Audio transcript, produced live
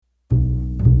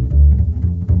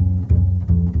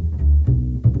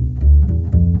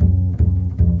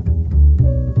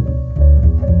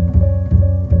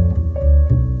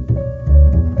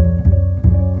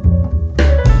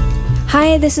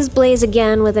Hi, this is Blaze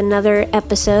again with another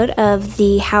episode of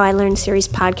the How I Learned series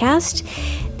podcast.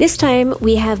 This time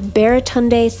we have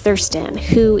Baratunde Thurston,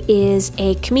 who is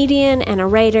a comedian and a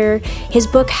writer. His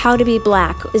book, How to Be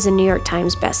Black, is a New York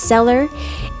Times bestseller.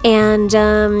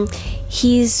 And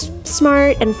he's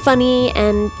smart and funny,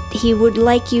 and he would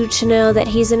like you to know that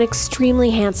he's an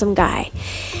extremely handsome guy.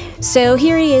 So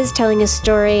here he is telling his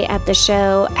story at the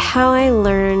show, How I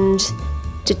Learned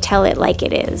to Tell It Like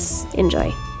It Is.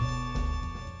 Enjoy.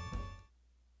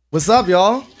 What's up,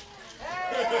 y'all?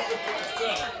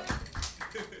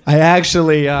 I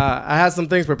actually, I had some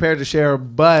things prepared to share,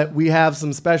 but we have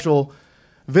some special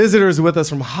visitors with us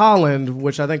from Holland,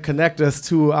 which I think connect us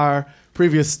to our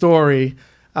previous story.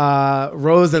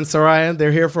 Rose and Soraya,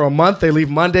 they're here for a month. They leave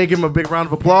Monday. Give them a big round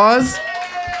of applause.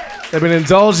 They've been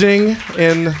indulging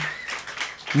in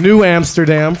New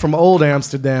Amsterdam from Old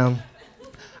Amsterdam.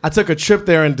 I took a trip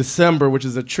there in December, which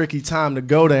is a tricky time to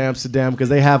go to Amsterdam because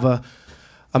they have a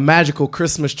magical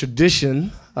Christmas tradition,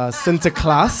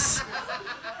 Sinterklaas.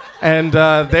 And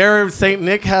there, St.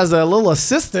 Nick has a little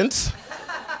assistant,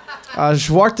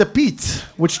 Zwarte Piet,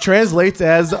 which translates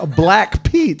as Black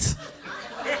Pete.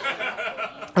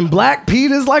 And Black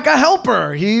Pete is like a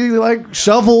helper. He like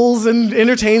shovels and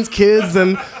entertains kids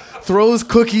and throws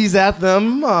cookies at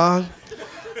them.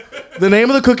 The name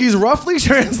of the cookies roughly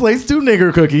translates to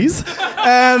nigger cookies.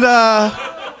 And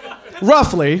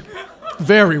roughly,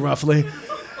 very roughly.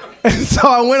 And so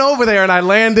I went over there and I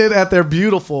landed at their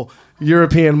beautiful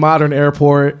European modern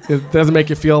airport. It doesn't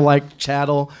make you feel like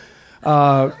chattel.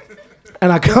 And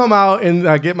I come out and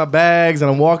I get my bags and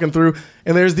I'm walking through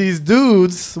and there's these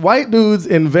dudes, white dudes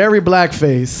in very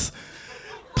blackface,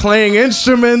 playing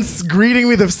instruments, greeting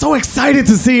me. They're so excited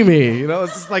to see me. You know,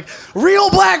 it's just like, real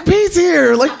Black Pete's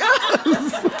here. Like,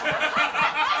 yes.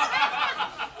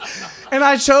 And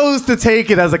I chose to take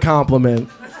it as a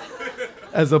compliment,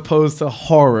 as opposed to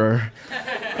horror.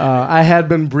 I had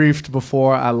been briefed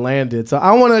before I landed. So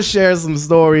I want to share some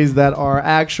stories that are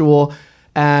actual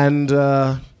and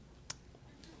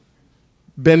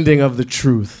bending of the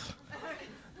truth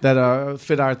that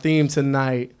fit our theme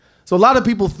tonight. So a lot of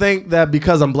people think that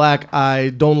because I'm black, I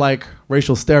don't like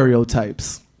racial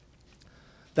stereotypes.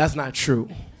 That's not true.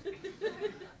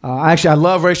 Actually, I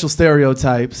love racial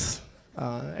stereotypes.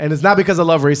 And it's not because I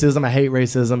love racism. I hate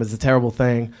racism. It's a terrible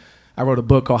thing. I wrote a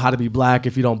book called How to Be Black.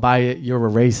 If you don't buy it, you're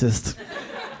a racist.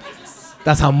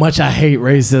 That's how much I hate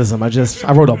racism.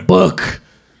 I wrote a book.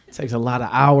 It takes a lot of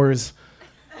hours.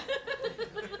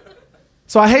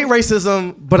 So I hate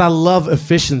racism, but I love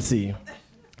efficiency.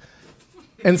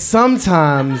 And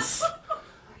sometimes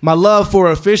my love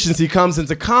for efficiency comes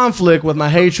into conflict with my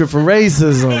hatred for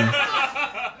racism.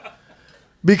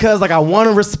 Because I want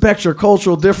to respect your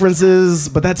cultural differences,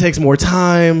 but that takes more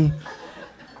time.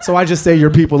 So I just say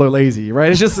your people are lazy, right?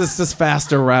 It's just this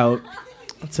faster route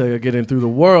to getting through the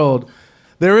world.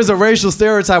 There is a racial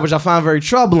stereotype which I find very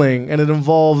troubling, and it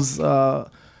involves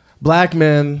black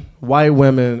men, white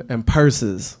women, and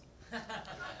purses.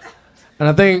 And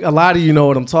I think a lot of you know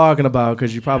what I'm talking about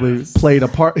because you probably played a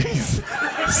part.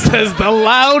 Says the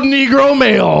loud Negro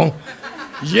male.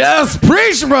 Yes,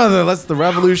 preach, brother. The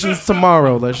revolution's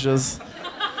tomorrow. Let's just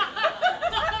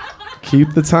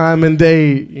keep the time and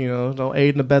date, don't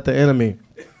aid and abet the enemy.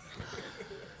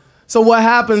 So what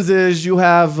happens is you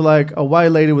have a white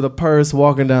lady with a purse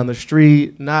walking down the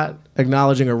street, not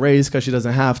acknowledging a race because she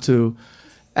doesn't have to.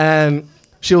 And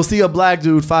she'll see a black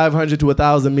dude 500 to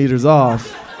 1,000 meters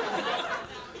off.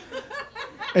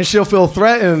 And she'll feel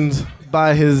threatened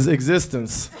by his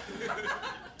existence.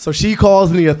 So she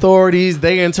calls in the authorities.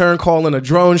 They in turn call in a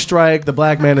drone strike. The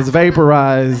black man is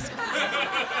vaporized.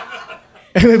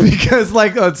 And because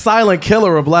a silent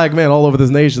killer of black men all over this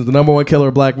nation, the number one killer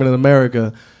of black men in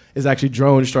America is actually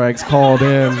drone strikes called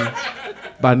in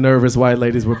by nervous white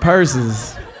ladies with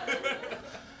purses.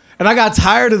 And I got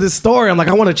tired of this story. I'm like,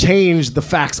 I want to change the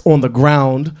facts on the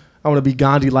ground. I want to be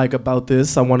Gandhi-like about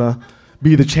this. I want to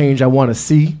be the change I want to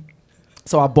see.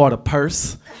 So I bought a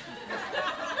purse.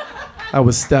 That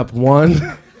was step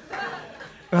one.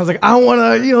 And I was like, I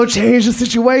want to, change the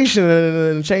situation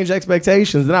and change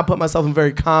expectations. Then I put myself in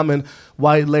very common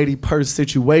white lady purse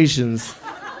situations,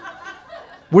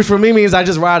 which for me means I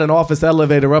just ride an office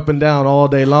elevator up and down all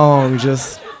day long,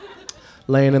 just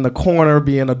laying in the corner,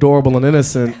 being adorable and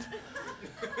innocent.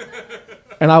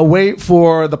 And I wait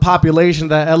for the population of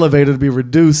that elevator to be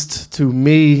reduced to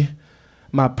me,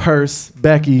 my purse,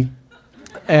 Becky,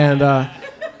 and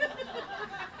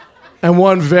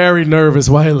one very nervous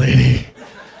white lady.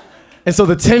 And so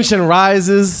the tension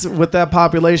rises with that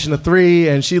population of 3,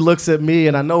 and she looks at me,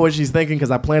 and I know what she's thinking because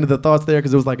I planted the thoughts there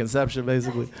because it was like Inception,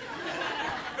 basically.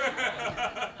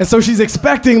 And so she's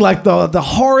expecting like the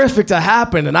horrific to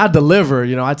happen, and I deliver.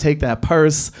 I take that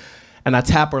purse and I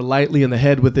tap her lightly in the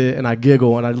head with it, and I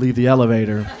giggle and I leave the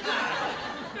elevator.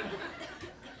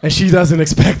 And she doesn't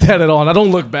expect that at all. And I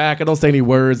don't look back, I don't say any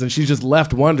words, and she's just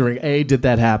left wondering, A, did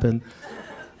that happen?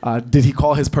 Did he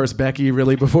call his purse Becky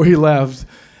really before he left?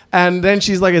 And then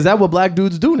she's like, is that what black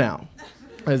dudes do now?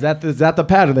 Is that the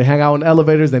pattern? They hang out in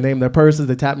elevators, they name their purses,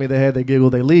 they tap me in the head, they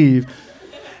giggle, they leave.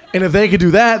 And if they could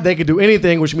do that, they could do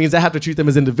anything, which means I have to treat them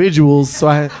as individuals, so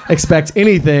I expect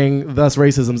anything, thus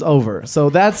racism's over. So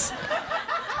that's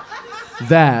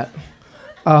that.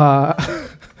 Now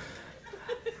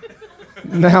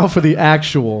for the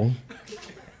actual.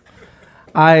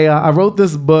 I wrote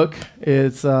this book.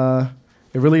 It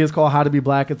really is called How to Be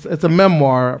Black. It's a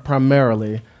memoir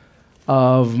primarily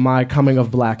of my coming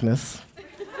of blackness.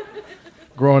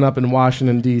 Growing up in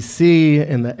Washington, D.C.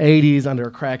 in the 80s under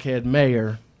a crackhead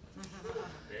mayor.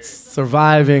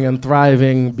 Surviving and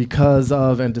thriving because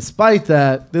of and despite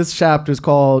that. This chapter is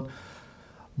called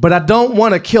But I Don't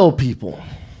Want to Kill People.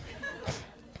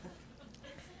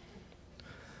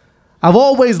 I've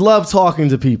always loved talking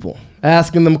to people,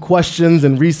 asking them questions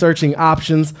and researching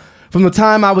options. From the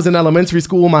time I was in elementary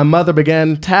school, my mother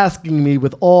began tasking me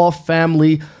with all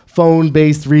family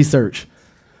phone-based research.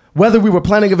 Whether we were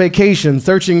planning a vacation,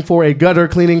 searching for a gutter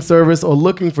cleaning service, or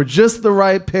looking for just the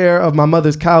right pair of my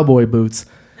mother's cowboy boots,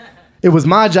 it was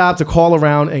my job to call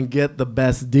around and get the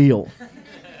best deal.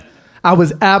 I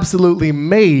was absolutely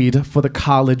made for the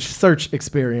college search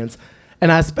experience,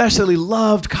 and I especially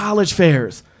loved college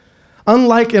fairs.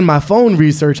 Unlike in my phone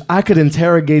research, I could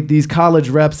interrogate these college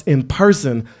reps in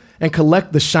person and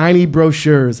collect the shiny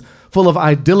brochures full of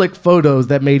idyllic photos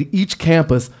that made each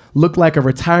campus look like a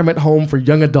retirement home for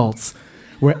young adults,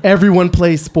 where everyone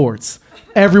plays sports,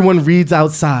 everyone reads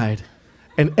outside,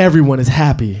 and everyone is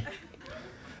happy.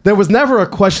 There was never a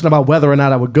question about whether or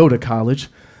not I would go to college.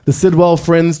 The Sidwell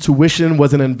Friends tuition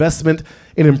was an investment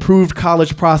in improved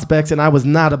college prospects, and I was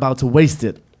not about to waste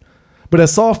it. But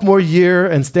as sophomore year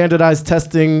and standardized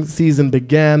testing season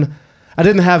began, I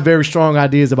didn't have very strong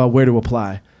ideas about where to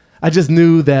apply. I just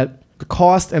knew that the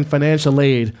cost and financial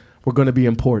aid were going to be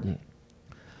important.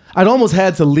 I'd almost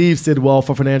had to leave Sidwell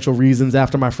for financial reasons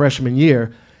after my freshman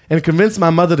year and convinced my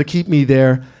mother to keep me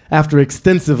there after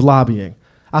extensive lobbying.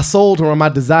 I sold her on my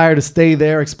desire to stay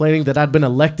there, explaining that I'd been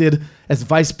elected as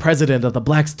vice president of the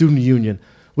Black Student Union,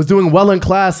 was doing well in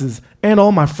classes, and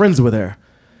all my friends were there.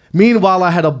 Meanwhile,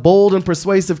 I had a bold and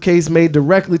persuasive case made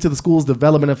directly to the school's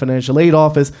Development and Financial Aid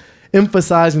Office,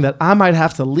 emphasizing that I might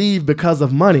have to leave because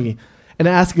of money and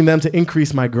asking them to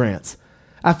increase my grants.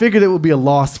 I figured it would be a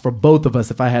loss for both of us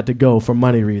if I had to go for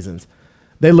money reasons.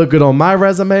 They look good on my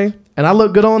resume, and I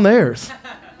look good on theirs.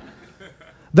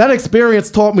 That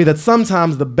experience taught me that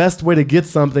sometimes the best way to get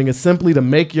something is simply to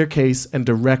make your case and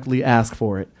directly ask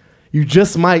for it. You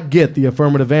just might get the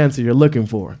affirmative answer you're looking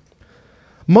for.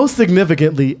 Most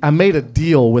significantly, I made a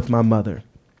deal with my mother.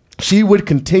 She would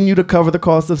continue to cover the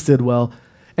cost of Sidwell,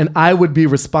 and I would be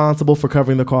responsible for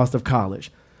covering the cost of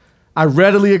college. I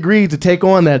readily agreed to take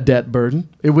on that debt burden.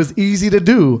 It was easy to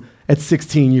do at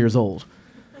 16 years old.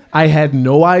 I had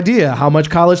no idea how much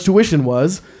college tuition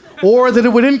was, or that it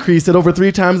would increase at over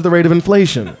 3 times the rate of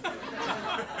inflation.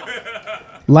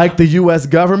 Like the US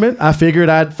government, I figured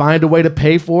I'd find a way to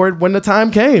pay for it when the time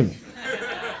came.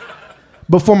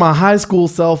 But for my high school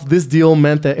self, this deal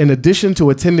meant that in addition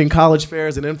to attending college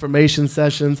fairs and information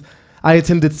sessions, I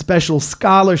attended special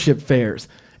scholarship fairs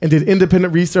and did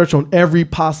independent research on every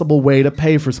possible way to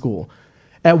pay for school.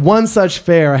 At one such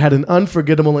fair, I had an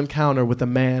unforgettable encounter with a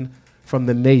man from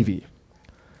the Navy.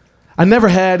 I never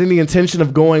had any intention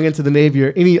of going into the Navy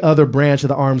or any other branch of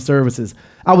the armed services.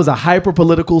 I was a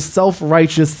hyper-political,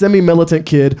 self-righteous, semi-militant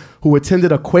kid who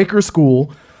attended a Quaker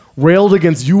school, railed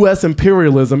against U.S.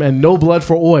 imperialism and no blood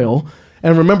for oil,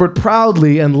 and remembered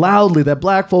proudly and loudly that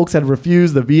black folks had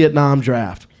refused the Vietnam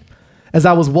draft. As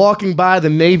I was walking by the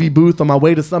Navy booth on my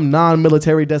way to some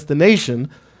non-military destination,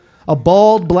 a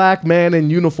bald black man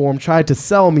in uniform tried to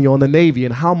sell me on the Navy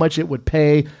and how much it would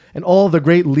pay and all the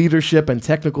great leadership and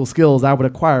technical skills I would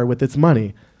acquire with its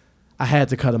money. I had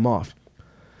to cut him off.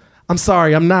 "I'm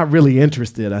sorry, I'm not really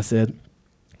interested," I said.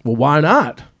 "Well, why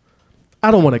not?"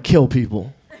 "I don't want to kill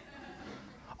people."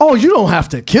 "Oh, you don't have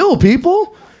to kill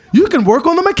people. You can work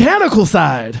on the mechanical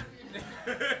side."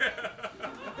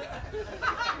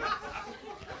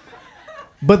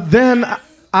 But then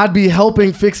I'd be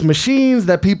helping fix machines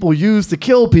that people use to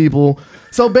kill people.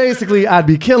 So basically, I'd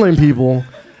be killing people,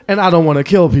 and I don't want to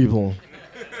kill people.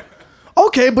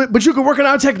 "Okay, but you can work in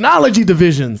our technology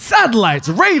division, satellites,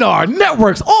 radar,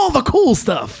 networks, all the cool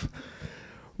stuff."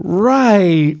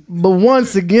 Right. But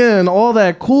once again, all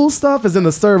that cool stuff is in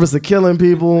the service of killing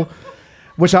people,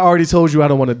 which I already told you I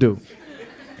don't want to do.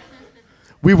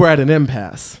 We were at an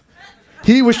impasse.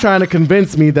 He was trying to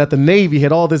convince me that the Navy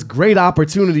had all this great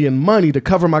opportunity and money to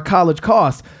cover my college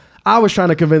costs. I was trying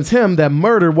to convince him that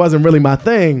murder wasn't really my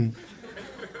thing.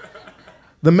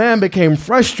 The man became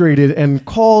frustrated and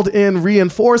called in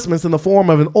reinforcements in the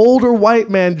form of an older white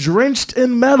man drenched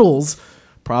in medals,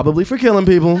 probably for killing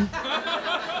people.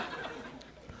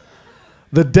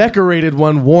 The decorated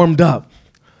one warmed up.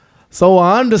 So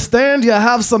I understand you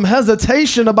have some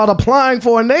hesitation about applying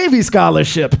for a Navy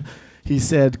scholarship, he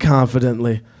said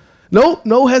confidently. Nope,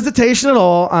 no hesitation at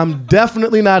all. I'm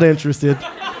definitely not interested.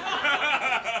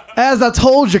 As I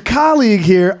told your colleague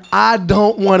here, I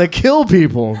don't want to kill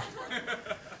people.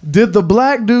 Did the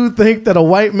black dude think that a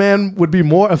white man would be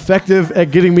more effective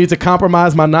at getting me to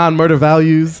compromise my non-murder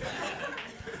values?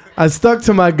 I stuck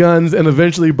to my guns, and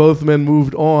eventually both men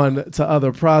moved on to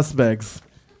other prospects.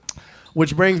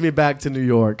 Which brings me back to New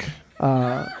York,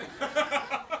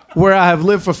 where I have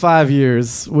lived for 5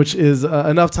 years, which is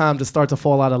enough time to start to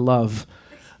fall out of love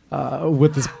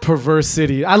with this perverse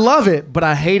city. I love it, but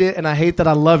I hate it, and I hate that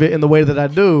I love it in the way that I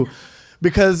do.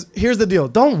 Because here's the deal.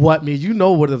 Don't what me. You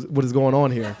know what is going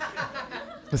on here.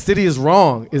 The city is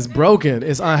wrong. It's broken.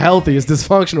 It's unhealthy. It's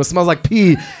dysfunctional. It smells like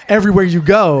pee everywhere you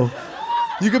go.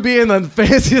 You could be in the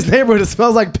fanciest neighborhood. It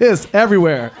smells like piss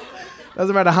everywhere.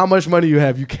 Doesn't matter how much money you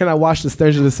have. You cannot wash the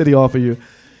stench of the city off of you.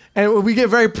 And we get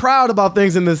very proud about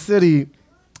things in this city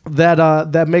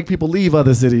that make people leave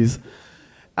other cities.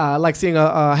 Like seeing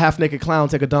a half-naked clown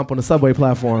take a dump on the subway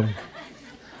platform.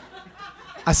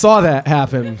 I saw that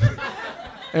happen.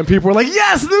 And people were like,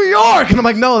 yes, New York! And I'm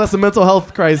like, no, that's a mental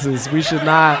health crisis. We should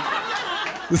not.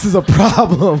 This is a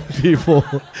problem, people.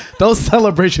 Don't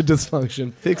celebrate your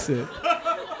dysfunction. Fix it.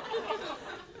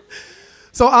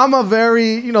 So I'm a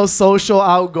very, social,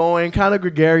 outgoing, kind of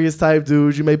gregarious type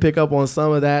dude. You may pick up on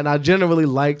some of that. And I generally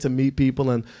like to meet people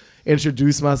and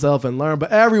introduce myself and learn.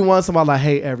 But every once in a while, I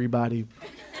hate everybody.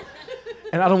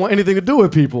 And I don't want anything to do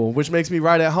with people, which makes me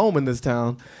right at home in this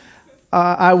town.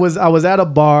 I was at a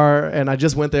bar, and I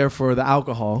just went there for the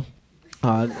alcohol,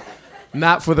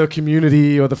 not for the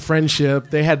community or the friendship.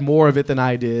 They had more of it than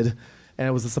I did, and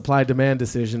it was a supply-demand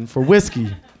decision for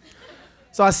whiskey.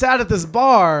 So I sat at this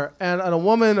bar, and a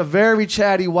woman, a very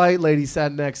chatty white lady,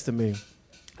 sat next to me.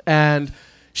 And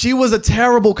she was a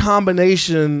terrible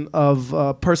combination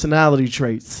of personality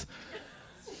traits.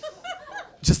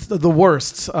 Just the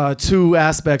worst, two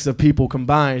aspects of people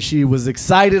combined. She was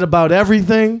excited about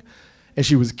everything, and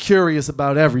she was curious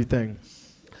about everything.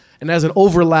 And there's an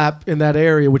overlap in that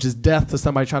area, which is death to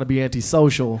somebody trying to be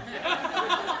antisocial,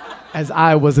 as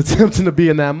I was attempting to be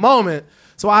in that moment.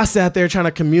 So I sat there trying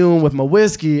to commune with my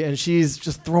whiskey, and she's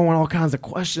just throwing all kinds of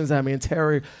questions at me,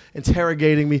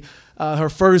 interrogating me. Her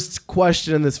first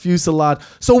question in this fusillade,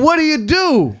 so what do you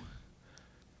do?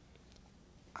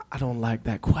 I don't like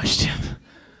that question.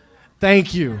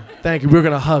 Thank you. We're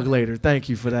going to hug later. Thank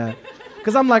you for that.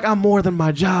 Because I'm like, I'm more than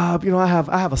my job. I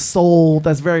have a soul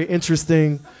that's very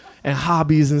interesting and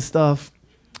hobbies and stuff.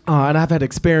 And I've had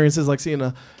experiences like seeing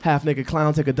a half-naked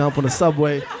clown take a dump on the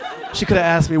subway. She could have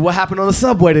asked me, what happened on the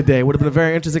subway today? Would have been a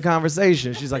very interesting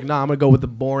conversation. She's like, nah, I'm going to go with the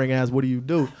boring ass, what do you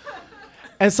do?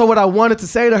 And so what I wanted to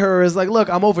say to her is like, look,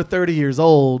 I'm over 30 years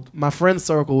old. My friend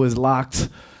circle is locked.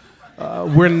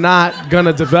 We're not going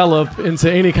to develop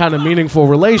into any kind of meaningful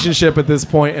relationship at this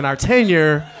point in our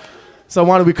tenure. So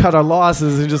why don't we cut our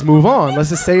losses and just move on? Let's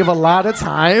just save a lot of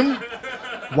time.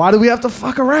 Why do we have to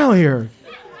fuck around here?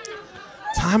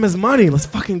 Time is money. Let's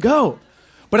fucking go.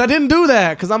 But I didn't do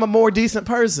that because I'm a more decent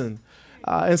person.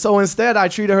 And so instead, I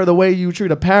treated her the way you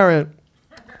treat a parent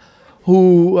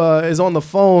who is on the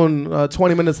phone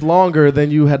 20 minutes longer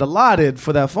than you had allotted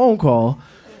for that phone call,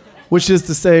 which is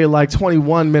to say like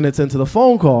 21 minutes into the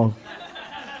phone call.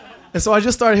 And so I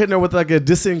just started hitting her with like a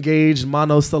disengaged,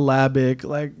 monosyllabic,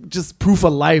 like just proof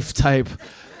of life type,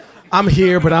 I'm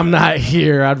here, but I'm not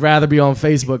here. I'd rather be on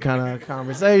Facebook kind of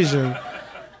conversation.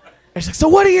 And she's like, so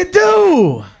what do you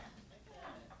do?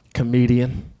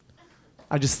 Comedian.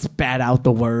 I just spat out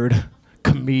the word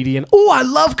comedian. Oh, I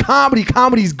love comedy.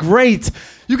 Comedy's great.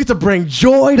 You get to bring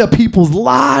joy to people's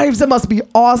lives. It must be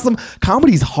awesome.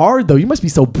 Comedy's hard, though. You must be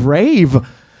so brave.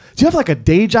 Do you have like a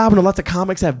day job? And lots of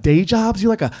comics have day jobs. You're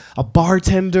like a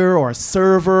bartender or a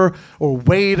server or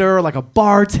waiter, like a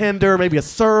bartender, maybe a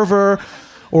server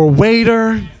or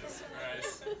waiter.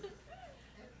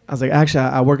 I was like, actually,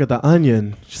 I work at the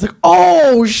Onion. She's like,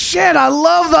 oh, shit, I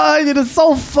love the Onion. It's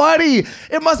so funny.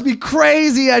 It must be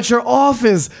crazy at your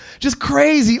office. Just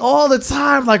crazy all the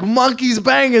time. Like monkeys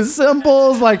banging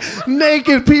cymbals, like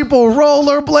naked people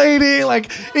rollerblading. Like,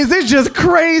 is it just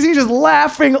crazy? Just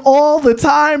laughing all the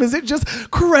time? Is it just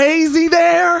crazy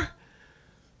there? I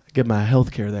get my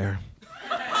healthcare there.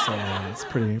 So it's a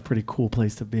pretty cool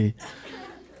place to be.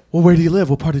 Well, where do you live?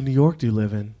 What part of New York do you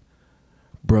live in?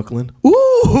 Brooklyn.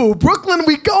 Ooh, Brooklyn,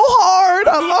 we go hard.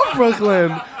 I love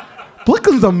Brooklyn.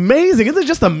 Brooklyn's amazing. Isn't it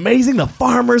just amazing? The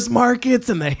farmers markets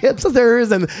and the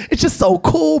hipsters, and it's just so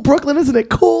cool. Brooklyn, isn't it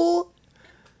cool?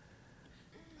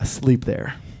 I sleep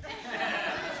there.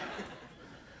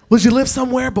 Did you live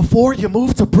somewhere before you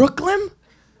moved to Brooklyn?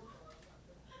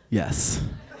 Yes.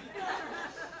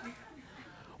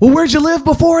 Well, where'd you live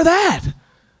before that?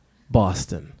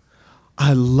 Boston.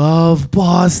 I love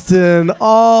Boston.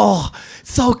 Oh,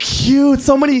 so cute.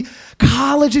 So many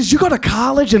colleges. You go to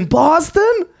college in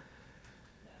Boston?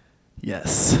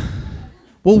 Yes.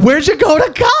 Well, where'd you go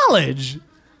to college?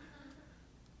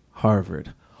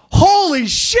 Harvard. Holy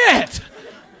shit!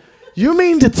 You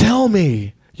mean to tell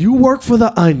me you work for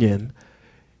the Onion,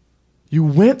 you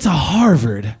went to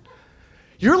Harvard,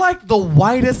 you're like the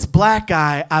whitest black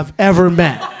guy I've ever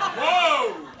met.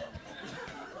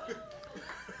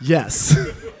 Yes.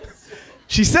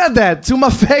 She said that to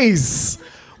my face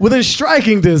within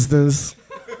striking distance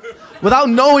without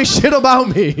knowing shit about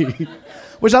me,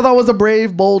 which I thought was a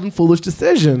brave, bold, and foolish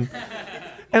decision.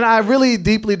 And I really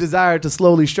deeply desired to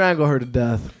slowly strangle her to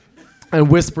death and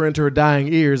whisper into her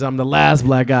dying ears, I'm the last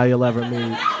black guy you'll ever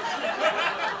meet.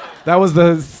 That was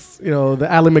the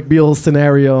Ally McBeal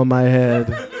scenario in my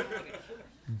head.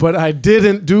 But I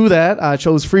didn't do that. I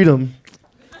chose freedom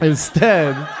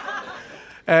instead.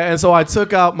 And so I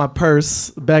took out my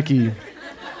purse, Becky,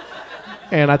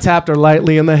 and I tapped her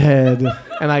lightly in the head,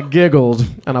 and I giggled,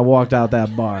 and I walked out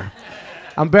that bar.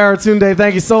 I'm Baratunde.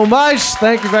 Thank you so much.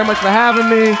 Thank you very much for having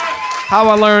me. How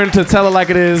I learned to tell it like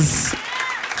it is,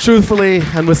 truthfully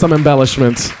and with some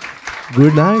embellishment.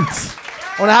 Good night.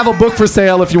 I want to have a book for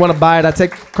sale if you want to buy it. I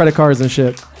take credit cards and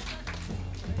shit.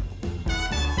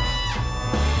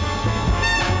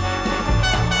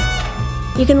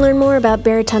 You can learn more about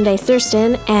Baratunde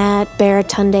Thurston at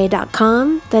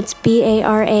baratunde.com. That's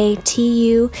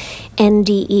BARATUNDE.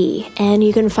 And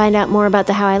you can find out more about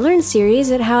the How I Learned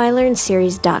series at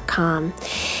howilearnedseries.com.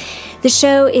 The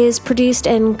show is produced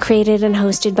and created and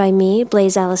hosted by me,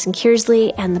 Blaze Allison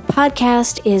Kearsley, and the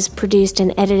podcast is produced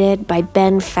and edited by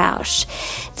Ben Fausch.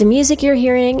 The music you're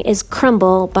hearing is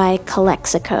Crumble by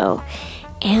Calexico.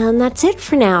 And that's it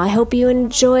for now. I hope you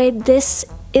enjoyed this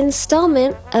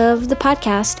installment of the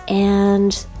podcast,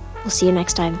 and we'll see you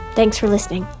next time. Thanks for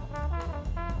listening.